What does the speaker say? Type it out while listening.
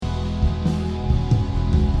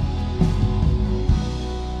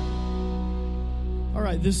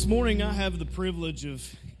right, this morning I have the privilege of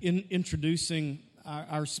introducing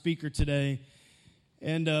our speaker today.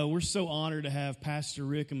 And we're so honored to have Pastor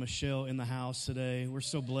Rick and Michelle in the house today. We're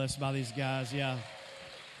so blessed by these guys, yeah.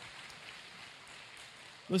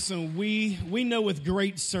 Listen, we know with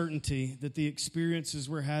great certainty that the experiences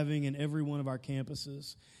we're having in every one of our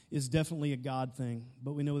campuses is definitely a God thing,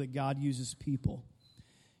 but we know that God uses people.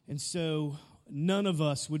 And so none of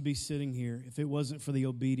us would be sitting here if it wasn't for the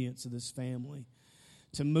obedience of this family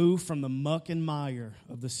to move from the muck and mire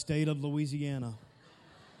of the state of Louisiana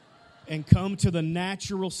and come to the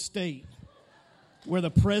natural state where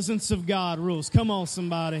the presence of God rules. Come on,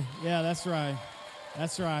 somebody. Yeah, that's right.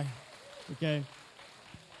 That's right. Okay.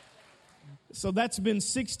 So that's been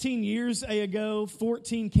 16 years ago,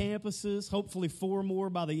 14 campuses, hopefully 4 more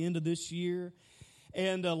by the end of this year.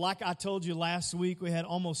 And like I told you last week, we had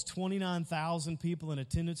almost 29,000 people in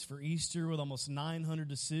attendance for Easter with almost 900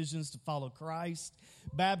 decisions to follow Christ.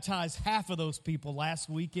 Baptized half of those people last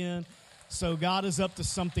weekend. So God is up to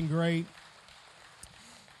something great.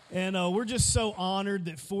 And we're just so honored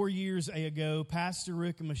that 4 years ago, Pastor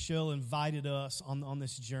Rick and Michelle invited us on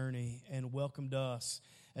this journey and welcomed us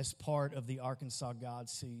as part of the Arkansas God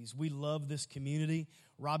Sees. We love this community.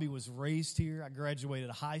 Robbie was raised here. I graduated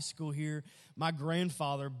high school here. My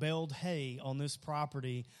grandfather baled hay on this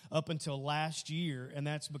property up until last year, and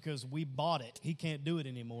that's because we bought it. He can't do it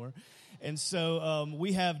anymore. And so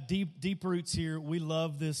we have deep roots here. We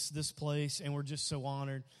love this place, and we're just so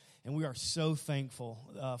honored. And we are so thankful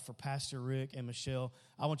for Pastor Rick and Michelle.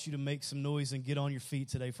 I want you to make some noise and get on your feet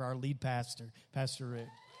today for our lead pastor, Pastor Rick.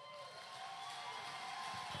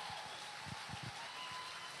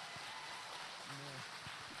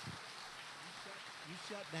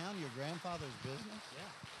 Shut down your grandfather's business?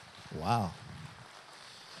 Yeah. Wow.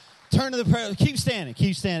 Turn to the person, keep standing.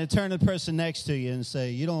 Turn to the person next to you and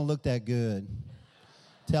say, "You don't look that good."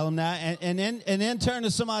 Tell them that, and then turn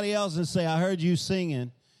to somebody else and say, "I heard you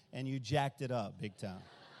singing, and you jacked it up big time."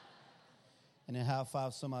 And then high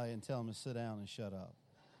five somebody and tell them to sit down and shut up.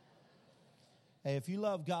 Hey, if you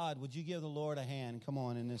love God, would you give the Lord a hand? Come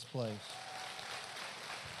on in this place.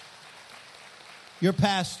 Your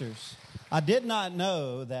pastors. I did not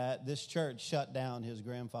know that this church shut down his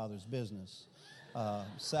grandfather's business.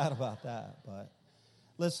 Sad about that. But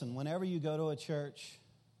listen, whenever you go to a church,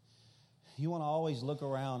 you want to always look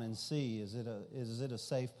around and see, is it a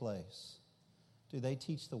safe place? Do they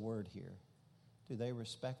teach the word here? Do they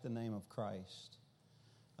respect the name of Christ?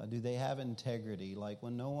 Do they have integrity? Like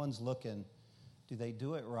when no one's looking, do they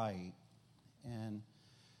do it right? And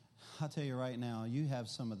I'll tell you right now, you have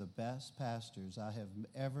some of the best pastors I have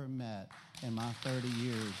ever met in my 30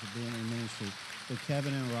 years of being in ministry with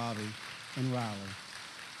Kevin and Robbie and Riley.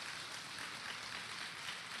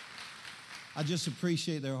 I just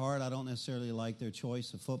appreciate their heart. I don't necessarily like their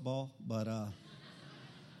choice of football, but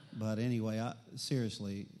anyway,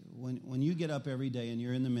 seriously, when you get up every day and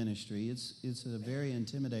you're in the ministry, it's a very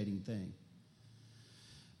intimidating thing.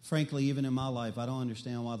 Frankly, even in my life, I don't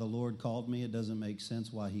understand why the Lord called me. It doesn't make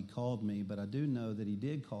sense why he called me, but I do know that he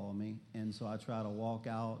did call me, and so I try to walk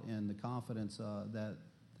out in the confidence that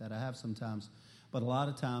I have sometimes. But a lot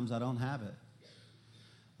of times I don't have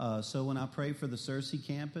it. So when I pray for the Searcy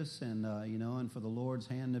campus and for the Lord's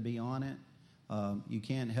hand to be on it, you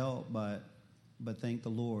can't help but thank the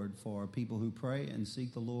Lord for people who pray and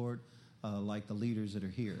seek the Lord like the leaders that are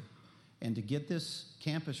here. And to get this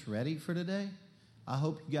campus ready for today, I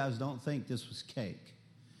hope you guys don't think this was cake.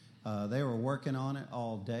 They were working on it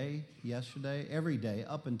all day yesterday, every day,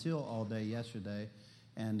 up until all day yesterday,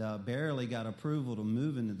 and barely got approval to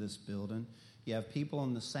move into this building. You have people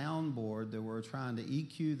on the sound board that were trying to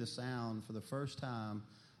EQ the sound for the first time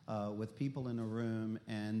with people in a room,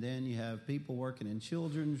 and then you have people working in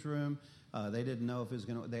children's room. They didn't know if it was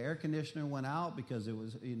going to. The air conditioner went out because it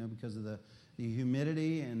was, because of the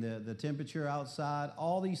humidity and the temperature outside.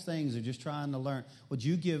 All these things are just trying to learn. Would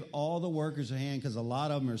you give all the workers a hand, because a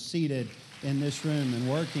lot of them are seated in this room and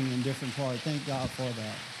working in different parts. Thank God for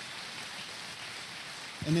that.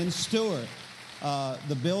 And then Stuart,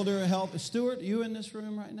 the builder, helped. Stuart, you in this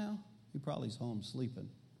room right now? He probably's home sleeping.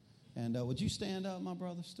 And would you stand up, my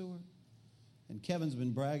brother Stuart? And Kevin's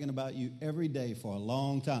been bragging about you every day for a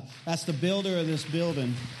long time. That's the builder of this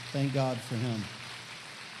building. Thank God for him.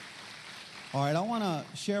 All right, I want to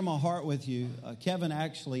share my heart with you. Kevin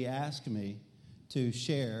actually asked me to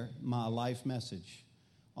share my life message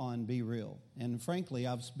on Be Real. And frankly,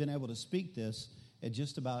 I've been able to speak this at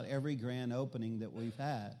just about every grand opening that we've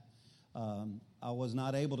had. I was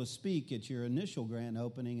not able to speak at your initial grand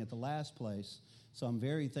opening at the last place, so I'm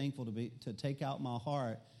very thankful to take out my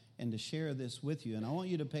heart and to share this with you. And I want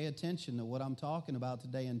you to pay attention to what I'm talking about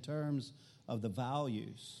today in terms of the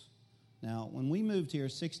values. Now, when we moved here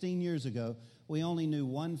 16 years ago, we only knew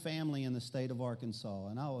one family in the state of Arkansas,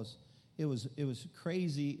 and it was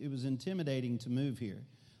crazy. It was intimidating to move here.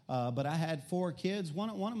 But I had 4 kids. One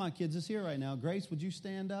of my kids is here right now. Grace, would you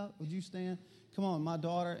stand up? Would you stand? Come on, my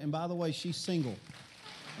daughter. And by the way, she's single.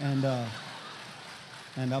 And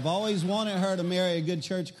I've always wanted her to marry a good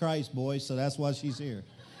Church of Christ boy, so that's why she's here.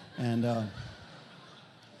 And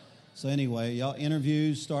so anyway, y'all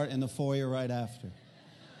interviews start in the foyer right after.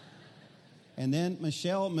 And then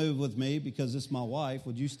Michelle moved with me because it's my wife.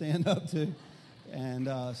 Would you stand up too? And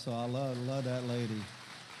so I love that lady.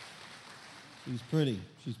 She's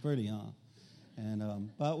pretty, huh?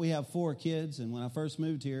 And but we have 4 kids, and when I first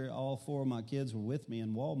moved here, all 4 of my kids were with me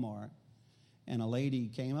in Walmart. And a lady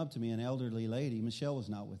came up to me, an elderly lady. Michelle was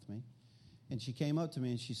not with me. And she came up to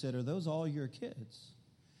me and she said, "Are those all your kids?"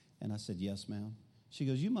 And I said, "Yes, ma'am." She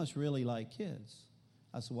goes, "You must really like kids."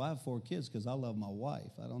 I said, "Well, I have 4 kids because I love my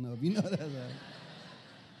wife." I don't know if you know that.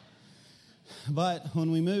 But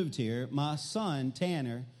when we moved here, my son,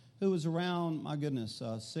 Tanner, who was around,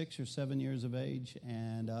 6 or 7 years of age,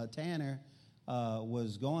 and Tanner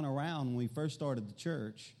was going around when we first started the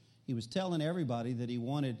church. He was telling everybody that he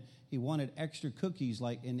wanted extra cookies,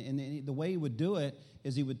 and the way he would do it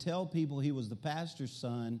is he would tell people he was the pastor's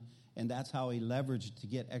son, and that's how he leveraged to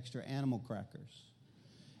get extra animal crackers.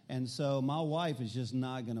 And so my wife is just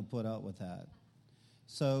not going to put up with that.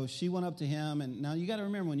 So she went up to him, and now you got to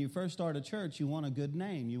remember, when you first start a church, you want a good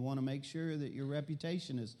name. You want to make sure that your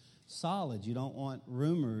reputation is solid. You don't want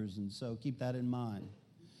rumors, and so keep that in mind.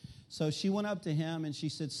 So she went up to him, and she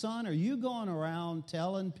said, "Son, are you going around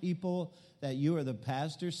telling people that you are the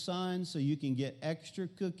pastor's son so you can get extra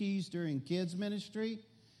cookies during kids' ministry?"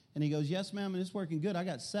 And he goes, "Yes, ma'am, and it's working good. I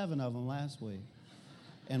got 7 of them last week."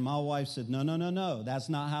 And my wife said, No. That's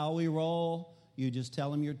not how we roll. You just tell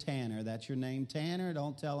them you're Tanner. That's your name, Tanner.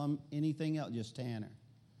 Don't tell them anything else, just Tanner.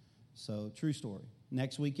 So, true story.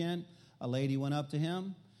 Next weekend, a lady went up to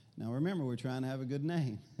him. Now, remember, we're trying to have a good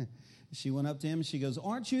name. She went up to him and she goes,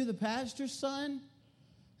 "Aren't you the pastor's son?"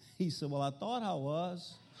 He said, "Well, I thought I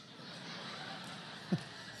was.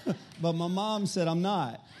 But my mom said I'm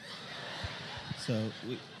not."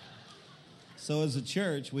 So as a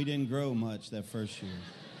church, we didn't grow much that first year.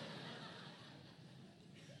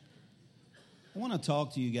 I want to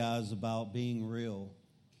talk to you guys about being real,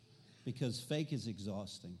 because fake is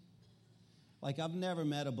exhausting. Like, I've never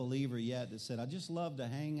met a believer yet that said, "I just love to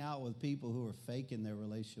hang out with people who are faking their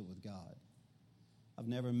relationship with God." I've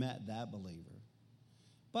never met that believer.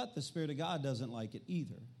 But the Spirit of God doesn't like it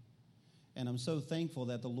either. And I'm so thankful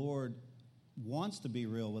that the Lord wants to be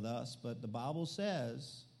real with us, but the Bible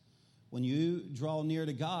says when you draw near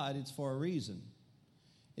to God, it's for a reason.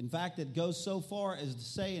 In fact, it goes so far as to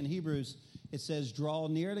say in Hebrews, it says, "Draw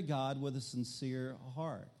near to God with a sincere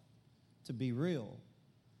heart," to be real.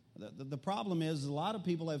 The problem is a lot of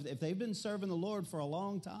people, if they've been serving the Lord for a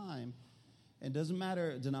long time, it doesn't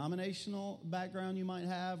matter denominational background you might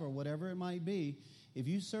have or whatever it might be, if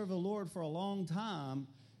you serve the Lord for a long time,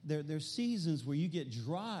 there's seasons where you get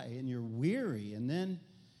dry and you're weary, and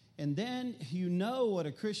then you know what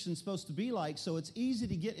a Christian's supposed to be like, so it's easy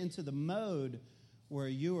to get into the mode where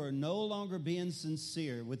you are no longer being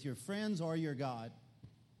sincere with your friends or your God.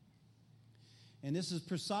 And this is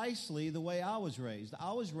precisely the way I was raised.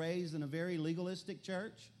 I was raised in a very legalistic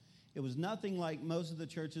church. It was nothing like most of the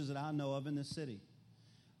churches that I know of in this city.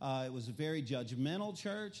 It was a very judgmental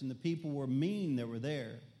church, and the people were mean that were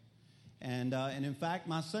there. And in fact,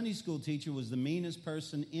 my Sunday school teacher was the meanest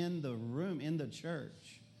person in the room, in the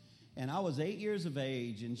church. And I was 8 years of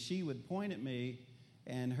age, and she would point at me,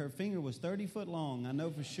 and her finger was 30 foot long, I know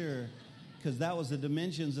for sure, because that was the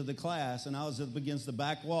dimensions of the class, and I was up against the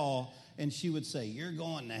back wall, and she would say, "You're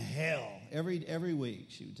going to hell." Every week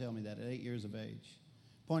she would tell me that at 8 years of age.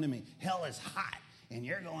 Point at me, "Hell is hot, and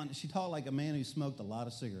you're going," she talked like a man who smoked a lot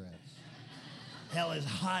of cigarettes. "Hell is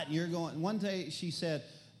hot, and you're going." One day she said,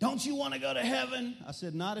 "Don't you want to go to heaven?" I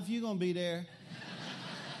said, "Not if you're going to be there."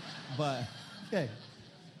 But, okay.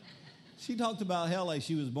 She talked about hell like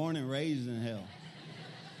she was born and raised in hell.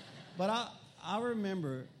 But I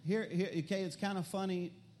remember, here, okay, it's kind of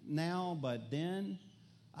funny now, but then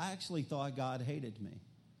I actually thought God hated me.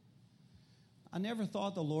 I never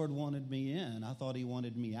thought the Lord wanted me in. I thought he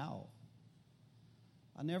wanted me out.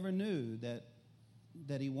 I never knew that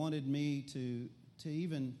he wanted me to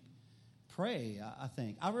even pray, I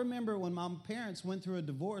think. I remember when my parents went through a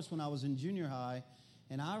divorce when I was in junior high,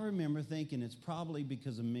 and I remember thinking it's probably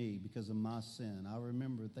because of me, because of my sin. I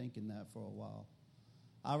remember thinking that for a while.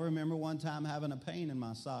 I remember one time having a pain in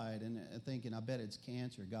my side and thinking, I bet it's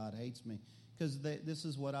cancer. God hates me. Because this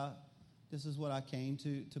is what I came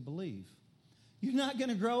to believe. You're not going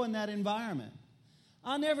to grow in that environment.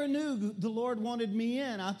 I never knew the Lord wanted me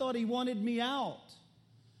in. I thought He wanted me out.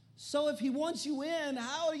 So if He wants you in,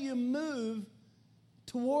 how do you move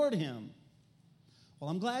toward Him? Well,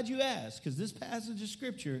 I'm glad you asked, because this passage of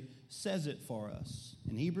Scripture says it for us.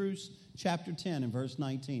 In Hebrews chapter 10 and verse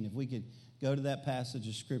 19, if we could go to that passage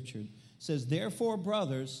of Scripture, it says, therefore,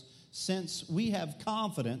 brothers, since we have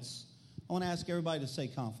confidence, I want to ask everybody to say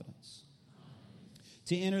confidence,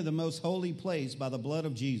 to enter the most holy place by the blood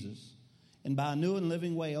of Jesus, and by a new and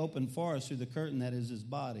living way opened for us through the curtain that is His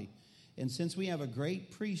body. And since we have a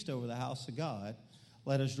great priest over the house of God,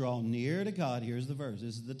 let us draw near to God. Here's the verse.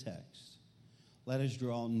 This is the text. Let us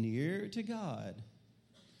draw near to God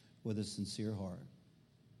with a sincere heart,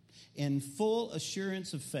 in full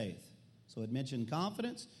assurance of faith. So it mentioned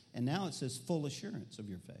confidence, and now it says full assurance of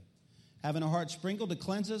your faith. Having a heart sprinkled to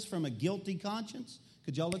cleanse us from a guilty conscience.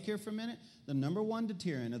 Could y'all look here for a minute? The number one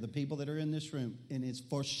deterrent of the people that are in this room, and it's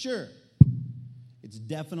for sure, it's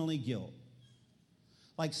definitely guilt.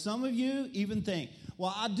 Like some of you even think,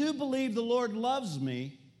 well, I do believe the Lord loves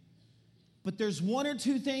me, but there's one or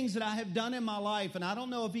two things that I have done in my life, and I don't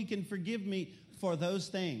know if He can forgive me for those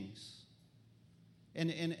things.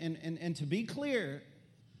 And to be clear,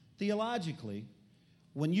 theologically,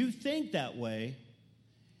 when you think that way,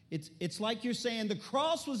 it's like you're saying, the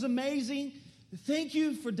cross was amazing. Thank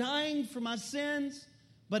you for dying for my sins,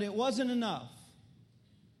 but it wasn't enough.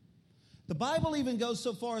 The Bible even goes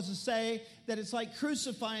so far as to say that it's like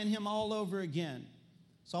crucifying Him all over again.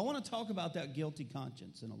 So I want to talk about that guilty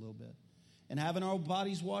conscience in a little bit. And having our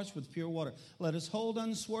bodies washed with pure water, let us hold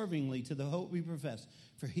unswervingly to the hope we profess.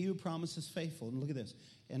 For He who promises faithful. And look at this.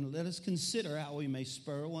 And let us consider how we may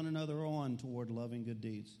spur one another on toward loving good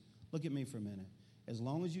deeds. Look at me for a minute. As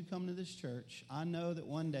long as you come to this church, I know that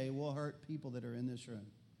one day we'll hurt people that are in this room.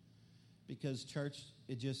 Because church,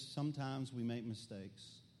 it just, sometimes we make mistakes.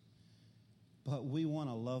 But we want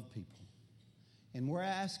to love people. And we're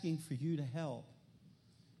asking for you to help.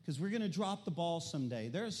 Because we're going to drop the ball someday.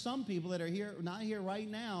 There are some people that are here, not here right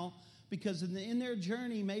now, because in their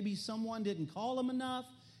journey, maybe someone didn't call them enough,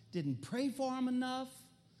 didn't pray for them enough.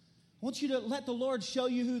 I want you to let the Lord show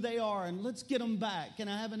you who they are, and let's get them back. Can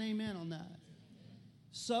I have an amen on that?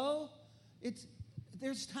 So,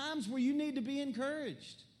 there's times where you need to be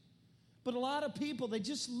encouraged. But a lot of people, they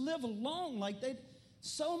just live alone.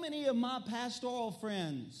 So many of my pastoral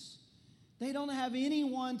friends, they don't have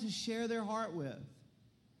anyone to share their heart with.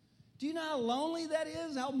 Do you know how lonely that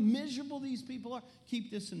is? How miserable these people are? Keep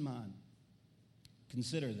this in mind.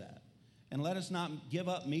 Consider that. And let us not give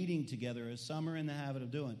up meeting together as some are in the habit of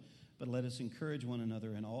doing, but let us encourage one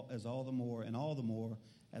another all the more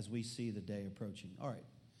as we see the day approaching. All right.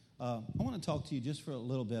 I want to talk to you just for a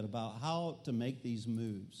little bit about how to make these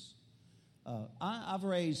moves. I've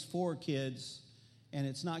raised 4 kids, and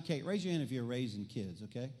it's not Kate. Raise your hand if you're raising kids,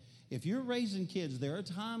 okay? If you're raising kids, there are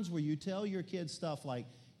times where you tell your kids stuff like,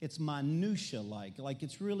 it's minutia, like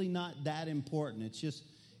it's really not that important. It's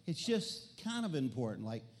just kind of important.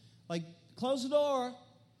 Like close the door.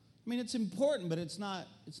 I mean, it's important, but it's not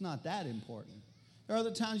that important. There are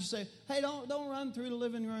other times you say, hey, don't run through the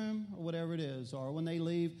living room or whatever it is. Or when they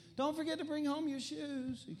leave, don't forget to bring home your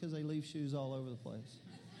shoes, because they leave shoes all over the place.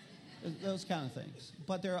 Those kind of things.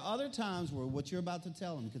 But there are other times where what you're about to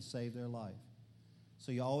tell them could save their life.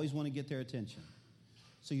 So you always want to get their attention.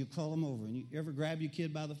 So you call them over, and you ever grab your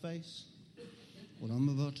kid by the face? What I'm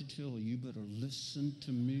about to tell you better listen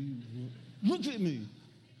to me. Look at me.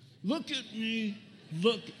 Look at me.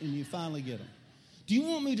 Look. And you finally get them. Do you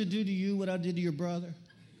want me to do to you what I did to your brother?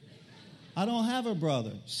 I don't have a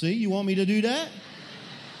brother. See, you want me to do that?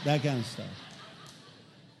 That kind of stuff.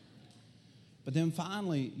 But then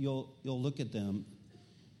finally, you'll look at them,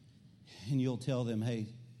 and you'll tell them, hey,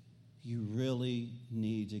 you really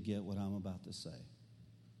need to get what I'm about to say.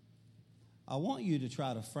 I want you to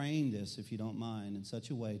try to frame this, if you don't mind, in such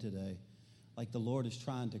a way today, like the Lord is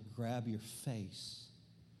trying to grab your face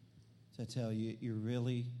to tell you, you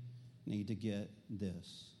really need to get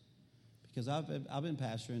this. Because I've been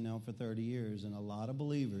pastoring now for 30 years, and a lot of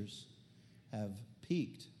believers have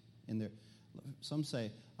peaked in their. Some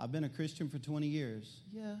say, I've been a Christian for 20 years.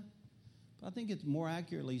 Yeah, but I think it's more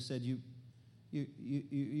accurately said you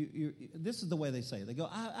this is the way they say it. They go,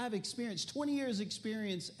 I've experienced 20 years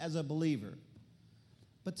experience as a believer.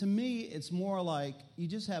 But to me, it's more like you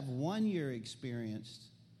just have 1 year experienced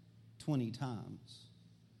 20 times.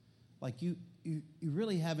 Like you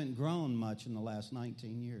really haven't grown much in the last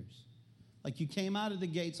 19 years. Like you came out of the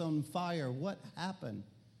gates on fire. What happened?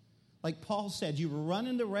 Like Paul said, you were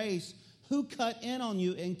running the race. Who cut in on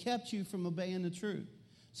you and kept you from obeying the truth?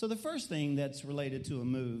 So the first thing that's related to a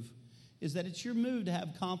move is that it's your move to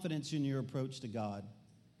have confidence in your approach to God.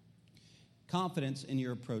 Confidence in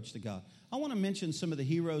your approach to God. I want to mention some of the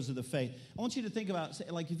heroes of the faith. I want you to think about,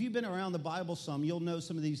 like, if you've been around the Bible some, you'll know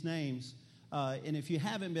some of these names. And if you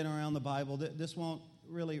haven't been around the Bible, this won't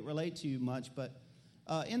really relate to you much. But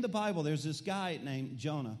in the Bible, there's this guy named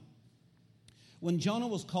Jonah. When Jonah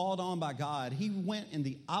was called on by God, he went in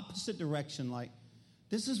the opposite direction. Like,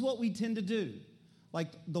 this is what we tend to do. Like,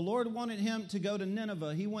 the Lord wanted him to go to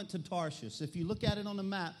Nineveh. He went to Tarshish. If you look at it on the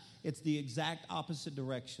map, it's the exact opposite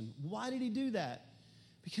direction. Why did he do that?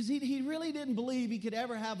 Because he really didn't believe he could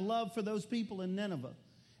ever have love for those people in Nineveh.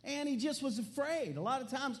 And he just was afraid. A lot of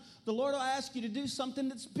times, the Lord will ask you to do something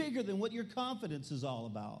that's bigger than what your confidence is all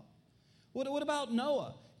about. What about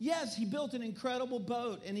Noah? Yes, he built an incredible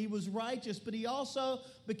boat, and he was righteous, but he also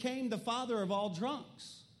became the father of all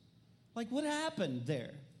drunks. Like, what happened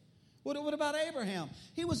there? What about Abraham?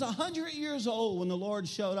 He was 100 years old when the Lord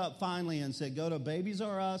showed up finally and said, go to Babies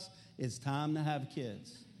R Us, it's time to have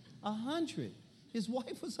kids. 100. His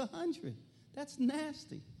wife was 100. That's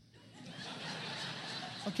nasty.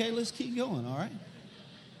 Okay, let's keep going, all right?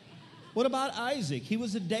 What about Isaac? He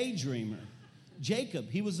was a daydreamer. Jacob,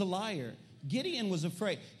 he was a liar. Gideon was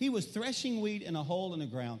afraid. He was threshing wheat in a hole in the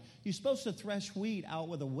ground. You're supposed to thresh wheat out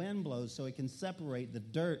where the wind blows so it can separate the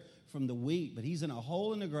dirt from the wheat. But he's in a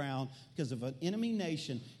hole in the ground because of an enemy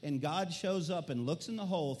nation. And God shows up and looks in the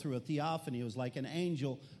hole through a theophany. It was like an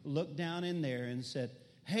angel looked down in there and said,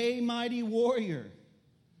 hey, mighty warrior.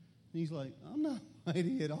 And he's like, I'm not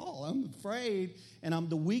mighty at all. I'm afraid, and I'm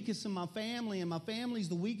the weakest in my family, and my family's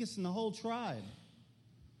the weakest in the whole tribe.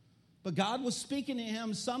 But God was speaking to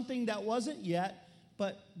him something that wasn't yet,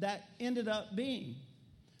 but that ended up being.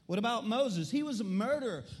 What about Moses? He was a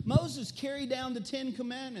murderer. Moses carried down the 10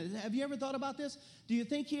 Commandments. Have you ever thought about this? Do you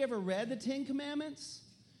think he ever read the 10 Commandments?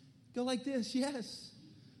 Go like this, yes.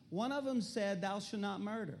 One of them said, thou shalt not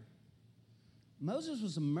murder. Moses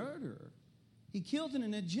was a murderer. He killed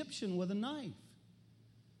an Egyptian with a knife.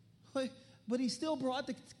 But he still brought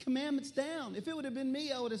the commandments down. If it would have been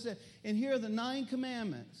me, I would have said, and here are the 9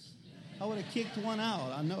 commandments. I would have kicked one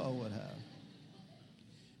out. I know I would have.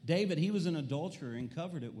 David, he was an adulterer and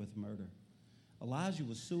covered it with murder. Elijah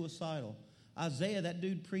was suicidal. Isaiah, that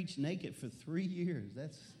dude preached naked for 3 years.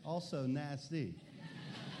 That's also nasty.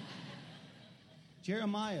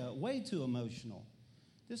 Jeremiah, way too emotional.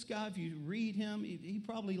 This guy, if you read him, he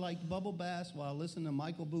probably liked bubble baths while listening to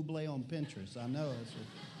Michael Bublé on Pinterest. I know.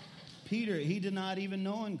 Peter, he denied even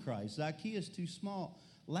knowing Christ. Zacchaeus, too small.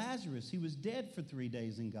 Lazarus, he was dead for 3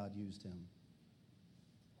 days and God used him.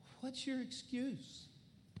 What's your excuse?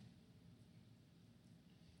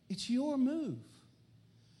 It's your move.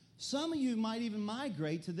 Some of you might even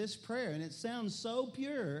migrate to this prayer, and it sounds so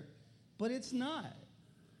pure, but it's not.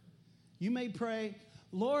 You may pray,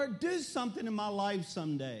 Lord, do something in my life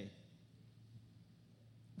someday.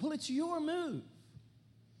 Well, it's your move.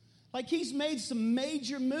 Like he's made some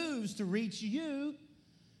major moves to reach you.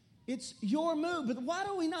 It's your move. But why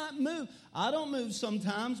do we not move? I don't move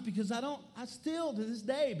sometimes because I still to this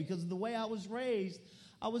day, because of the way I was raised,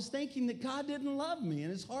 I was thinking that God didn't love me.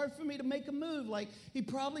 And it's hard for me to make a move. Like he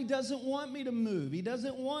probably doesn't want me to move. He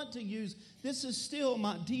doesn't want to use, this is still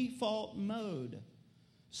my default mode.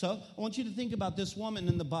 So I want you to think about this woman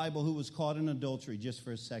in the Bible who was caught in adultery just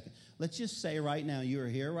for a second. Let's just say right now, you are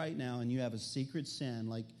here right now and you have a secret sin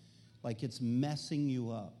like it's messing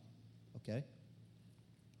you up, okay?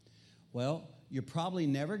 Well, you're probably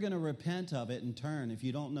never going to repent of it and turn if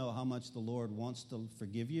you don't know how much the Lord wants to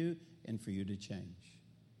forgive you and for you to change,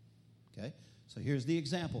 okay? So here's the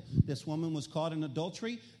example. This woman was caught in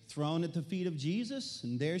adultery, thrown at the feet of Jesus,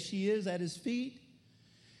 and there she is at his feet.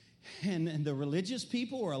 And the religious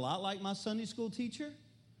people were a lot like my Sunday school teacher.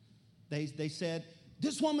 They said,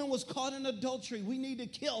 this woman was caught in adultery. We need to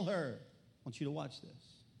kill her. I want you to watch this.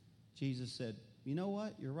 Jesus said, you know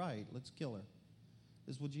what? You're right. Let's kill her.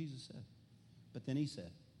 This is what Jesus said. But then he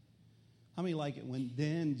said, how many like it when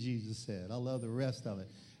then Jesus said? I love the rest of it.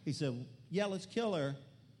 He said, yeah, let's kill her,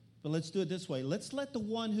 but let's do it this way. Let's let the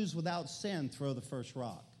one who's without sin throw the first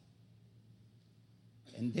rock.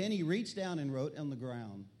 And then he reached down and wrote on the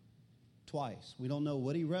ground twice. We don't know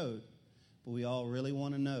what he wrote, but we all really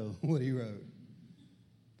want to know what he wrote.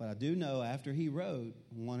 But I do know after he wrote,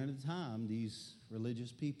 one at a time, these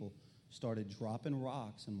religious people started dropping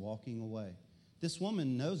rocks and walking away. This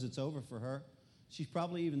woman knows it's over for her. She's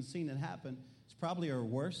probably even seen it happen. It's probably her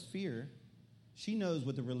worst fear. She knows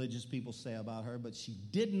what the religious people say about her, but she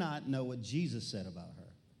did not know what Jesus said about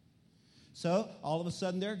her. So all of a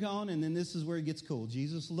sudden they're gone, and then this is where it gets cool.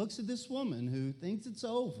 Jesus looks at this woman who thinks it's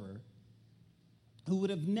over, who would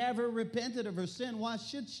have never repented of her sin. Why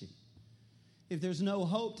should she? If there's no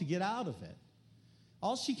hope to get out of it.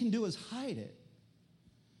 All she can do is hide it.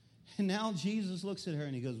 And now Jesus looks at her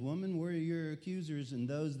and he goes, woman, where are your accusers and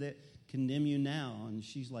those that condemn you now? And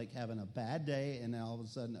she's like having a bad day and then all of a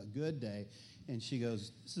sudden a good day. And she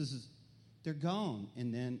goes, they're gone.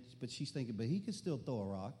 And then, but she's thinking, but he could still throw a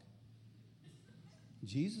rock.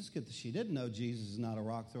 She didn't know Jesus is not a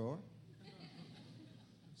rock thrower.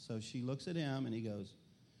 So she looks at him and he goes,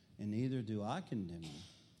 and neither do I condemn you.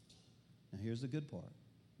 Now here's the good part.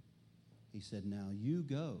 He said, now you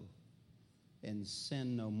go and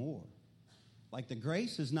sin no more. Like the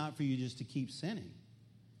grace is not for you just to keep sinning.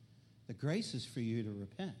 The grace is for you to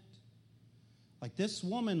repent. Like this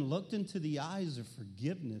woman looked into the eyes of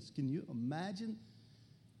forgiveness. Can you imagine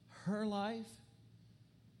her life?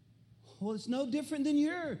 Well, it's no different than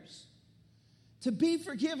yours. To be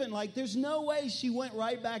forgiven, like there's no way she went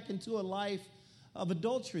right back into a life of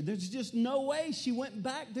adultery. There's just no way she went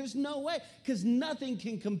back. There's no way, because nothing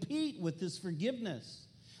can compete with this forgiveness.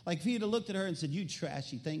 Like if he'd have looked at her and said, you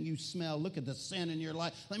trashy thing, you smell, look at the sin in your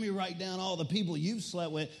life. Let me write down all the people you've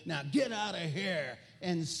slept with. Now get out of here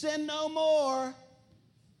and sin no more.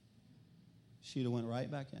 She'd have went right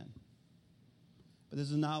back in. But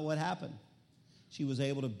this is not what happened. She was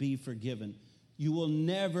able to be forgiven. You will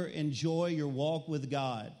never enjoy your walk with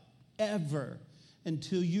God, ever,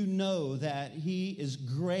 until you know that he is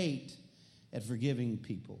great at forgiving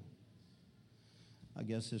people. I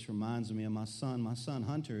guess this reminds me of my son. My son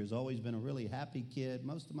Hunter has always been a really happy kid.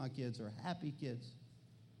 Most of my kids are happy kids,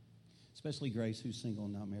 especially Grace, who's single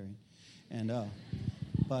and not married. And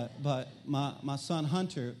but my son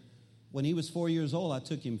Hunter, when he was 4 years old, I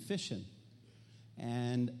took him fishing.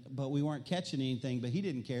 But we weren't catching anything, but he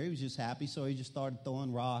didn't care. He was just happy, so he just started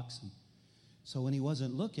throwing rocks. And so when he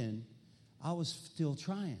wasn't looking, I was still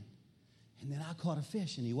trying. And then I caught a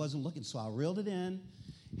fish, and he wasn't looking, so I reeled it in.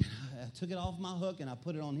 I took it off my hook, and I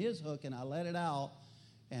put it on his hook, and I let it out,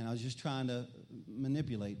 and I was just trying to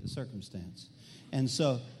manipulate the circumstance. And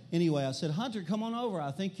so anyway, I said, Hunter, come on over.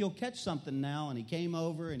 I think you'll catch something now. And he came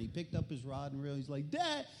over, and he picked up his rod and reel. He's like,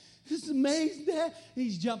 Dad, this is amazing, Dad.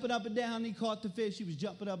 He's jumping up and down. He caught the fish. He was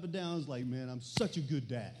jumping up and down. I was like, man, I'm such a good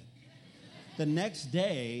dad. The next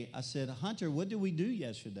day, I said, Hunter, what did we do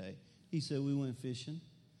yesterday? He said, we went fishing.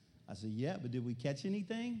 I said, yeah, but did we catch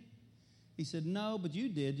anything? He said, no, but you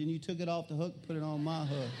did, and you took it off the hook and put it on my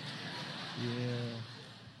hook. Yeah.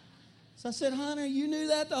 So I said, Hunter, you knew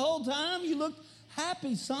that the whole time? You looked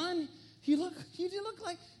happy, son. You look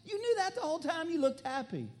like you knew that the whole time. You looked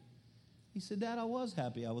happy. He said, Dad, I was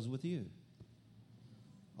happy. I was with you.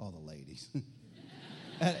 All the ladies.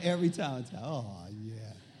 Every time it's, oh,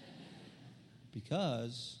 yeah.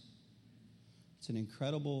 Because it's an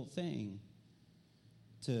incredible thing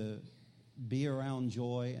to be around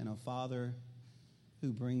joy and a Father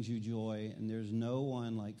who brings you joy. And there's no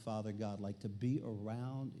one like Father God, like to be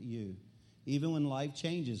around you. Even when life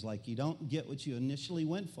changes, like you don't get what you initially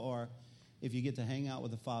went for, if you get to hang out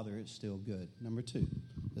with the Father, it's still good. Number 2,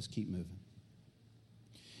 let's keep moving.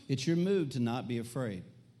 It's your mood to not be afraid.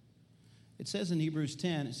 It says in Hebrews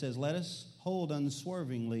 10, it says, let us hold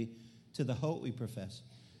unswervingly to the hope we profess,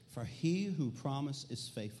 for he who promised is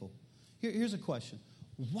faithful. Here's a question.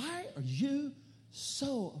 Why are you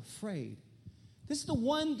so afraid? This is the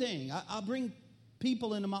one thing. I bring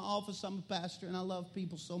people into my office. I'm a pastor, and I love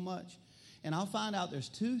people so much. And I'll find out there's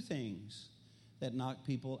 2 things that knock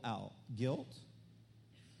people out. Guilt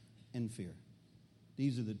and fear.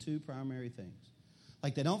 These are the 2 primary things.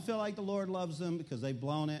 Like they don't feel like the Lord loves them because they've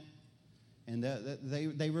blown it. And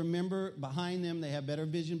they remember behind them. They have better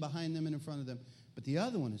vision behind them and in front of them. But the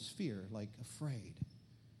other one is fear, like afraid.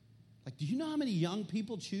 Like, do you know how many young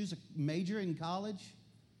people choose a major in college?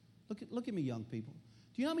 Look at me, young people.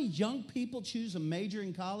 Do you know how many young people choose a major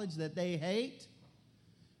in college that they hate?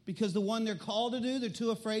 Because the one they're called to do, they're too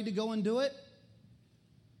afraid to go and do it?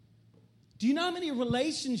 Do you know how many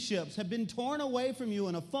relationships have been torn away from you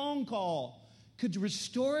and a phone call could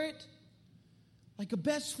restore it? Like a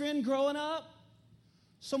best friend growing up,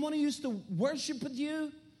 someone who used to worship with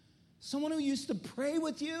you, someone who used to pray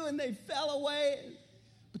with you and they fell away,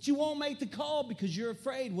 but you won't make the call because you're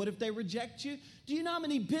afraid. What if they reject you? Do you know how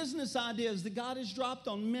many business ideas that God has dropped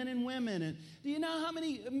on men and women? And do you know how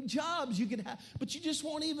many jobs you could have, but you just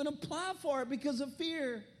won't even apply for it because of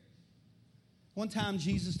fear? One time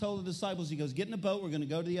Jesus told the disciples, he goes, get in the boat, we're going to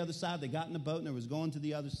go to the other side. They got in the boat and they was going to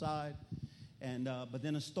the other side. And but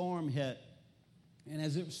then a storm hit. And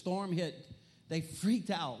as the storm hit, they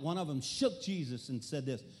freaked out. One of them shook Jesus and said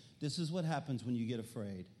this, This is what happens when you get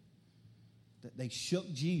afraid. They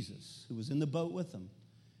shook Jesus, who was in the boat with them.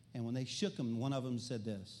 And when they shook him, one of them said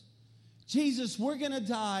this, Jesus, we're going to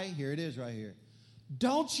die. Here it is right here.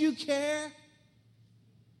 Don't you care?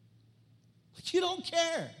 Like, you don't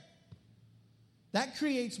care. That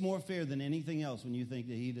creates more fear than anything else when you think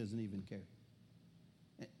that he doesn't even care.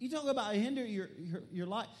 You talk about hinder your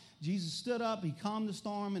life. Jesus stood up, he calmed the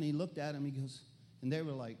storm, and he looked at him. He goes, and they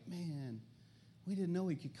were like, man, we didn't know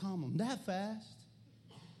he could calm them that fast.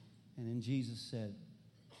 And then Jesus said,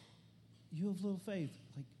 you have little faith.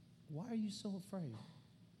 Like, why are you so afraid?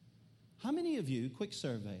 How many of you, quick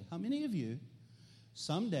survey, how many of you,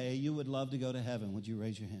 someday you would love to go to heaven? Would you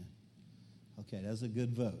raise your hand? Okay, that's a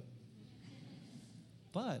good vote.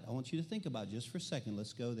 But I want you to think about it just for a second.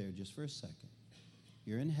 Let's go there just for a second.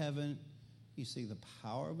 You're in heaven. You see the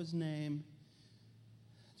power of his name,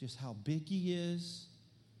 just how big he is,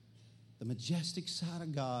 the majestic side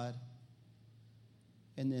of God.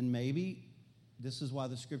 And then maybe this is why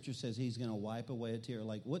the scripture says he's going to wipe away a tear.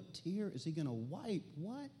 Like, what tear is he going to wipe?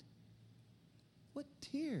 What? What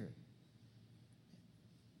tear?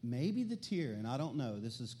 Maybe the tear, and I don't know,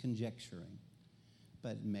 this is conjecturing,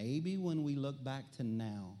 but maybe when we look back to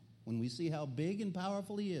now, when we see how big and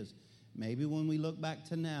powerful he is, maybe when we look back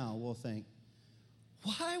to now, we'll think,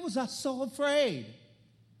 why was I so afraid?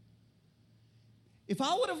 If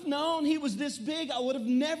I would have known he was this big, I would have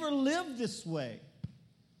never lived this way.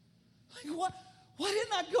 Like, why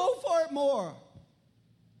didn't I go for it more?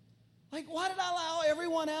 Like, why did I allow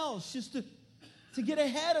everyone else just to get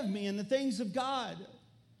ahead of me in the things of God?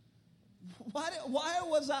 Why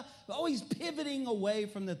was I always pivoting away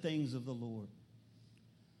from the things of the Lord?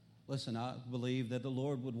 Listen, I believe that the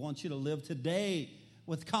Lord would want you to live today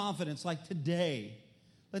with confidence, like today.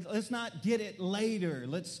 Let's not get it later.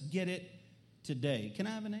 Let's get it today. Can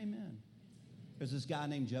I have an amen? There's this guy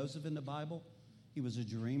named Joseph in the Bible. He was a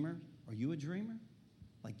dreamer. Are you a dreamer?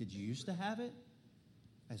 Like, did you used to have it?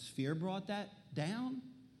 Has fear brought that down?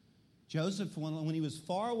 Joseph, when he was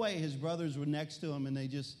far away, his brothers were next to him, and they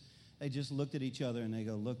just looked at each other, and they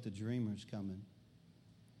go, look, the dreamer's coming.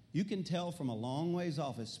 You can tell from a long ways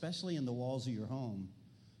off, especially in the walls of your home,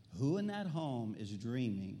 who in that home is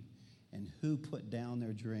dreaming and who put down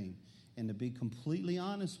their dream. And to be completely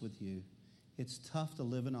honest with you, it's tough to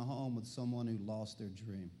live in a home with someone who lost their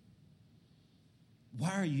dream.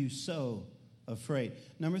 Why are you so afraid?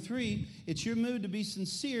 Number 3, it's your mood to be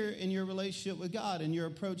sincere in your relationship with God and your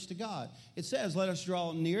approach to God. It says, let us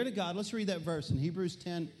draw near to God. Let's read that verse in Hebrews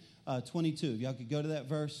 10:22. If y'all could go to that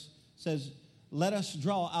verse. It says, let us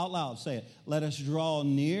draw out loud. Say it. Let us draw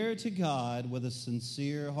near to God with a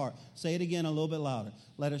sincere heart. Say it again a little bit louder.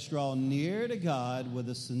 Let us draw near to God with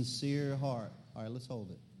a sincere heart. All right, let's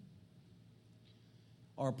hold it.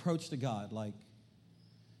 Our approach to God, like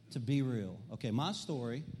to be real. Okay, my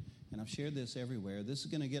story, and I've shared this everywhere. This is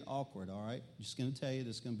going to get awkward, all right? I'm just going to tell you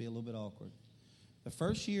this is going to be a little bit awkward. The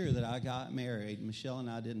first year that I got married, Michelle and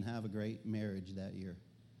I didn't have a great marriage that year.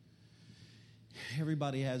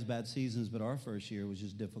 Everybody has bad seasons, but our first year was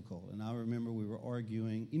just difficult. And I remember we were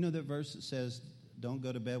arguing. You know that verse that says, don't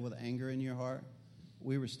go to bed with anger in your heart?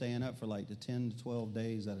 We were staying up for like the 10 to 12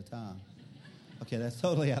 days at a time. Okay, that's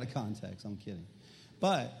totally out of context. I'm kidding.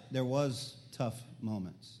 But there was tough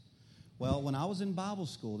moments. Well, when I was in Bible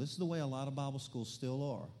school, this is the way a lot of Bible schools still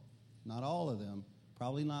are. Not all of them.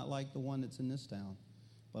 Probably not like the one that's in this town.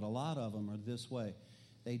 But a lot of them are this way.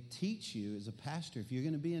 They teach you as a pastor, if you're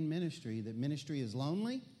going to be in ministry, that ministry is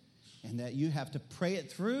lonely and that you have to pray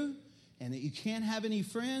it through and that you can't have any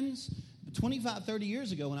friends. 25, 30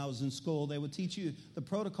 years ago when I was in school, they would teach you the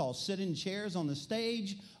protocol. Sit in chairs on the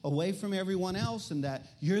stage away from everyone else and that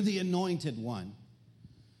you're the anointed one.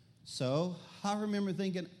 So I remember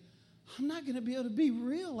thinking, I'm not going to be able to be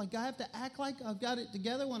real. Like, I have to act like I've got it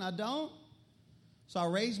together when I don't. So I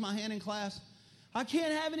raised my hand in class. I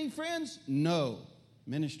can't have any friends? No.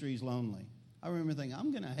 Ministry's lonely. I remember thinking,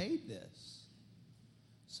 I'm going to hate this.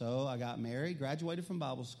 So I got married, graduated from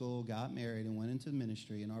Bible school, got married, and went into the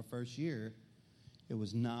ministry. In our first year, it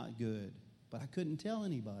was not good. But I couldn't tell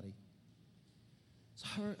anybody. So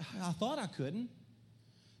I thought I couldn't.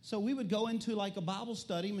 So we would go into like a Bible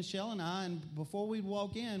study, Michelle and I, and before we'd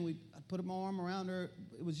walk in, I'd put my arm around her.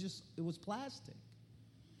 It was plastic.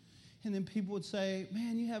 And then people would say,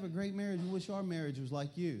 man, you have a great marriage. I wish our marriage was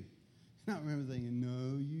like you. And I remember thinking,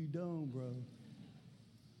 no, you don't, bro.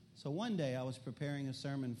 So one day I was preparing a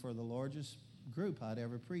sermon for the largest group I'd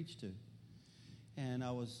ever preached to. And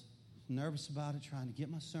I was nervous about it, trying to get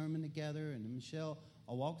my sermon together. And Michelle,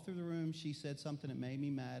 I walked through the room. She said something that made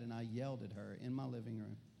me mad, and I yelled at her in my living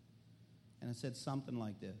room. And I said something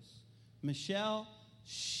like this: Michelle,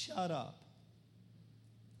 shut up.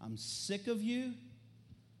 I'm sick of you.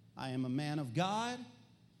 I am a man of God.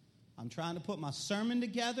 I'm trying to put my sermon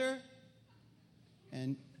together.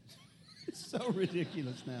 And it's so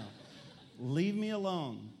ridiculous now. Leave me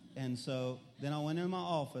alone. And so then I went in my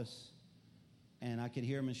office, and I could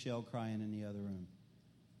hear Michelle crying in the other room.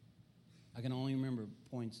 I can only remember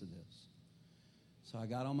points of this. So I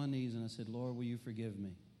got on my knees, and I said, Lord, will you forgive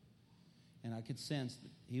me? And I could sense that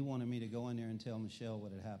he wanted me to go in there and tell Michelle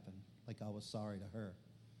what had happened, like I was sorry to her.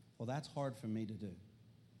 Well, that's hard for me to do.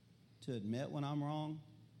 To admit when I'm wrong,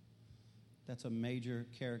 that's a major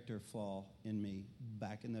character flaw in me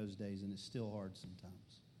back in those days, and it's still hard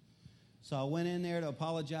sometimes. So I went in there to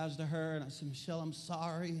apologize to her, and I said, Michelle, I'm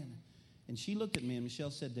sorry. And she looked at me, and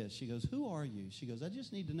Michelle said this. She goes, who are you? She goes, I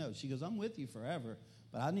just need to know. She goes, I'm with you forever,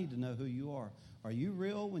 but I need to know who you are. Are you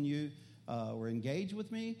real when you were engaged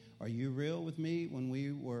with me? Are you real with me when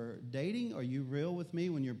we were dating? Are you real with me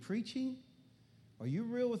when you're preaching? Are you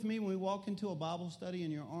real with me when we walk into a Bible study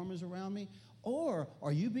and your arm is around me? Or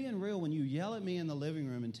are you being real when you yell at me in the living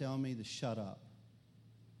room and tell me to shut up?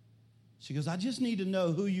 She goes, I just need to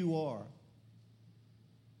know who you are.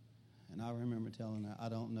 And I remember telling her, I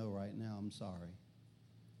don't know right now, I'm sorry.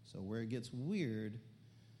 So where it gets weird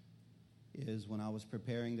is when I was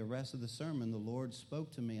preparing the rest of the sermon, the Lord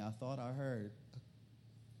spoke to me. I thought I heard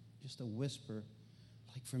just a whisper,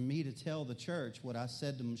 like for me to tell the church what I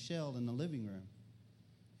said to Michelle in the living room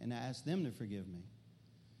and to ask them to forgive me.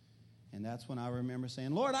 And that's when I remember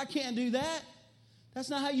saying, Lord, I can't do that. That's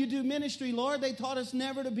not how you do ministry, Lord. They taught us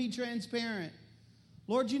never to be transparent.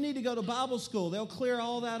 Lord, you need to go to Bible school. They'll clear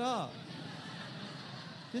all that up.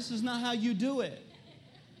 This is not how you do it.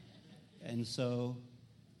 And so,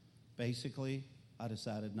 basically, I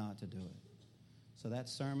decided not to do it. So that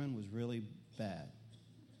sermon was really bad.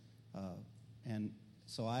 And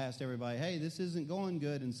so I asked everybody, hey, this isn't going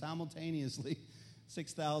good. And simultaneously,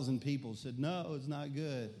 6,000 people said, no, it's not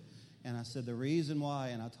good. And I said, the reason why,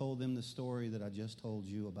 and I told them the story that I just told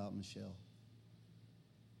you about Michelle.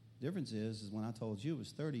 The difference is when I told you it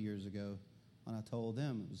was 30 years ago. When I told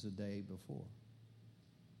them it was the day before.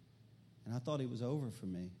 And I thought it was over for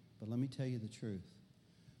me. But let me tell you the truth.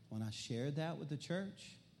 When I shared that with the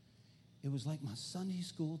church, it was like my Sunday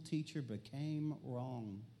school teacher became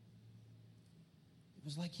wrong. It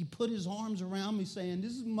was like he put his arms around me saying,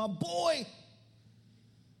 this is my boy.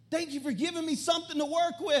 Thank you for giving me something to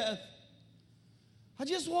work with. I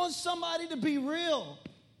just want somebody to be real.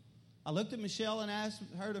 I looked at Michelle and asked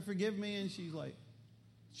her to forgive me, and she's like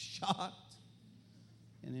shocked.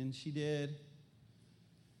 And then she did.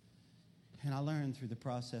 And I learned through the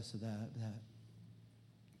process of that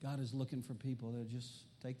God is looking for people that just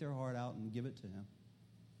take their heart out and give it to him.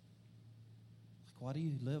 Like, why do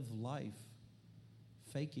you live life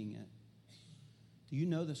faking it? Do you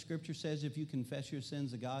know the scripture says if you confess your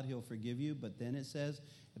sins to God, he'll forgive you? But then it says,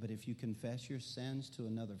 but if you confess your sins to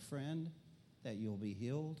another friend, that you'll be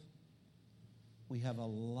healed. We have a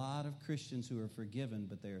lot of Christians who are forgiven,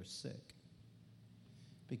 but they are sick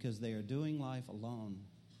because they are doing life alone.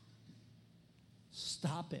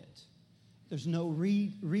 Stop it. There's no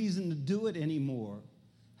reason to do it anymore.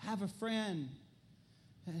 Have a friend.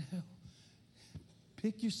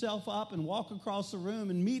 Pick yourself up and walk across the room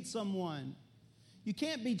and meet someone. You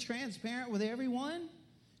can't be transparent with everyone.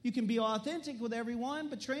 You can be authentic with everyone,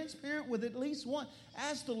 but transparent with at least one.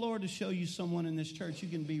 Ask the Lord to show you someone in this church you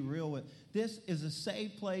can be real with. This is a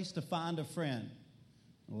safe place to find a friend.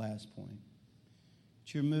 Last point.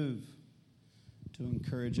 It's your move to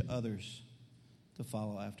encourage others to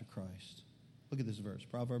follow after Christ. Look at this verse,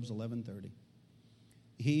 Proverbs 11:30.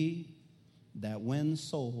 He that wins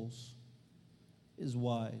souls is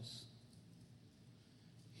wise.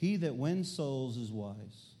 He that wins souls is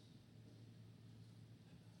wise.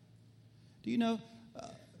 Do you know,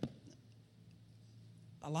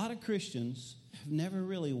 a lot of Christians have never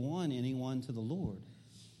really won anyone to the Lord.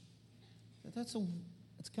 That's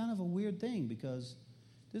kind of a weird thing because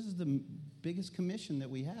this is the biggest commission that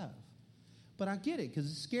we have. But I get it because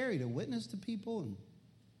it's scary to witness to people.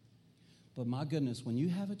 But my goodness, when you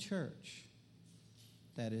have a church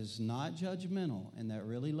that is not judgmental and that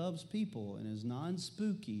really loves people and is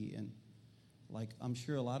non-spooky, and like I'm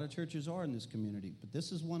sure a lot of churches are in this community, but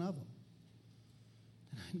this is one of them.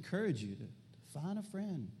 And I encourage you to find a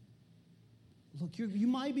friend. Look, you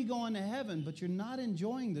might be going to heaven, but you're not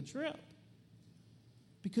enjoying the trip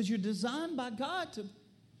because you're designed by God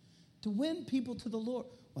to win people to the Lord.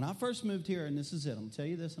 When I first moved here, and this is it, I'm going to tell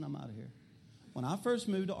you this and I'm out of here. When I first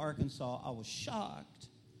moved to Arkansas, I was shocked.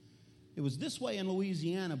 It was this way in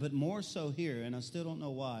Louisiana, but more so here, and I still don't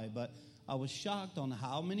know why, but I was shocked on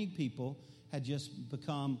how many people had just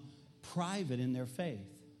become private in their faith.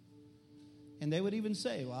 And they would even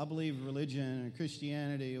say, well, I believe religion or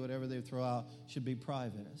Christianity or whatever they throw out should be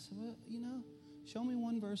private. I said, well, show me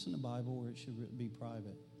one verse in the Bible where it should be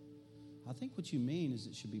private. I think what you mean is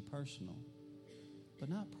it should be personal, but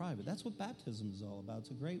not private. That's what baptism is all about.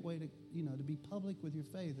 It's a great way to, to be public with your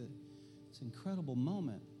faith. It's an incredible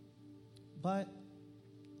moment. But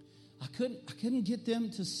I couldn't get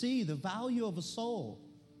them to see the value of a soul.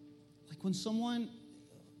 Like when someone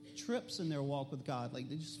trips in their walk with God, like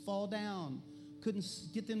they just fall down. Couldn't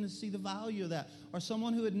get them to see the value of that. Or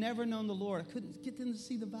someone who had never known the Lord, I couldn't get them to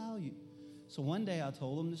see the value. So one day I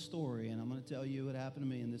told them the story, and I'm going to tell you what happened to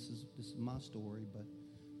me, and this is my story. But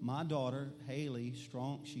my daughter, Haley,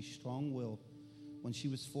 she's strong-willed. When she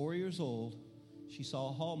was 4 years old, she saw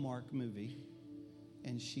a Hallmark movie,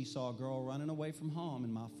 and she saw a girl running away from home,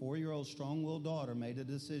 and my 4-year-old strong-willed daughter made a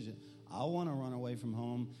decision. I want to run away from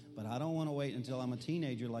home, but I don't want to wait until I'm a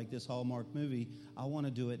teenager like this Hallmark movie. I want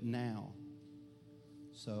to do it now.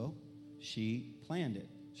 So she planned it.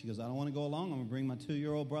 She goes, I don't want to go along. I'm going to bring my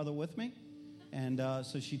 2-year-old brother with me. And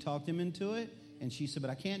so she talked him into it. And she said,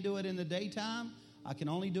 but I can't do it in the daytime. I can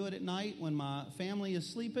only do it at night when my family is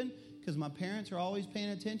sleeping because my parents are always paying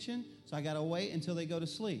attention. So I got to wait until they go to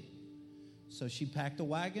sleep. So she packed a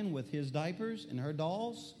wagon with his diapers and her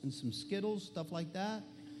dolls and some Skittles, stuff like that.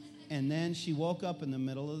 And then she woke up in the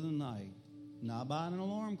middle of the night, not by an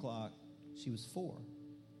alarm clock. She was 4.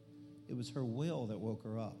 It was her will that woke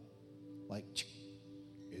her up. Like,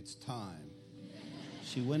 it's time.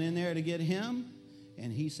 She went in there to get him,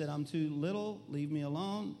 and he said, I'm too little, leave me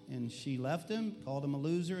alone. And she left him, called him a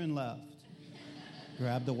loser, and left.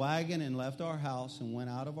 Grabbed the wagon and left our house and went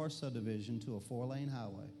out of our subdivision to a 4-lane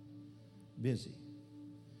highway. Busy.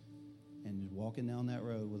 And walking down that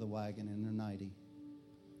road with a wagon in her nightie.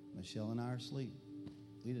 Michelle and I are asleep.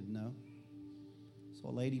 We didn't know. So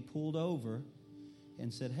a lady pulled over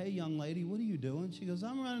and said, hey, young lady, what are you doing? She goes,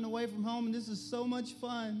 I'm running away from home, and this is so much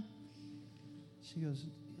fun. She goes,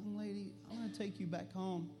 young lady, I'm going to take you back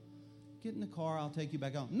home. Get in the car, I'll take you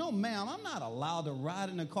back home. No, ma'am, I'm not allowed to ride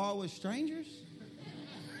in a car with strangers.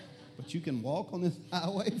 But you can walk on this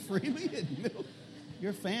highway freely and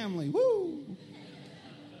your family, woo!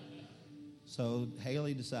 So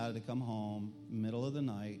Haley decided to come home, middle of the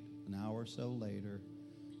night, an hour or so later.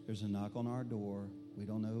 There's a knock on our door. We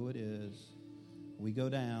don't know who it is. We go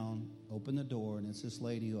down, open the door, and it's this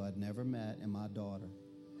lady who I'd never met and my daughter.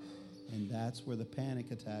 And that's where the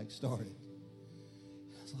panic attack started.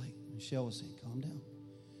 I was like, Michelle was saying, calm down.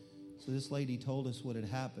 So this lady told us what had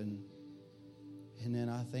happened. And then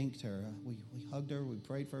I thanked her. We hugged her, we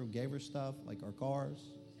prayed for her, we gave her stuff, like our cars.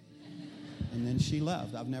 And then she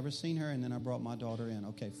left. I've never seen her, and then I brought my daughter in.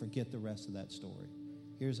 Okay, forget the rest of that story.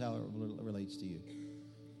 Here's how it relates to you.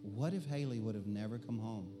 What if Haley would have never come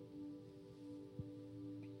home?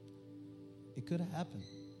 It could have happened.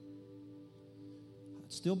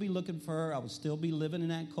 I'd still be looking for her. I would still be living in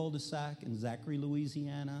that cul-de-sac in Zachary,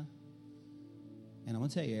 Louisiana. And I'm going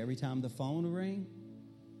to tell you, every time the phone would ring,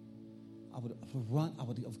 I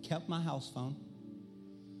would have kept my house phone.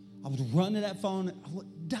 I would run to that phone. I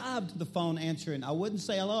would dive to the phone, answer it. I wouldn't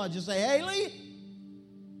say hello. I'd just say, Haley.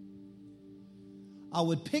 I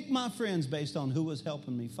would pick my friends based on who was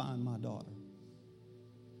helping me find my daughter.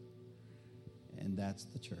 And that's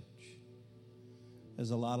the church.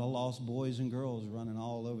 There's a lot of lost boys and girls running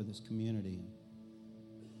all over this community.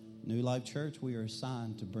 New Life Church, we are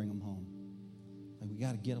assigned to bring them home. Like, we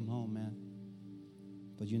got to get them home, man.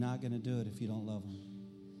 But you're not going to do it if you don't love them.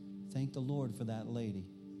 Thank the Lord for that lady.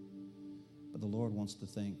 But the Lord wants to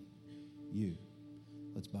thank you.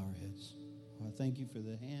 Let's bow our heads. Lord, I thank you for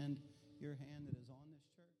your hand.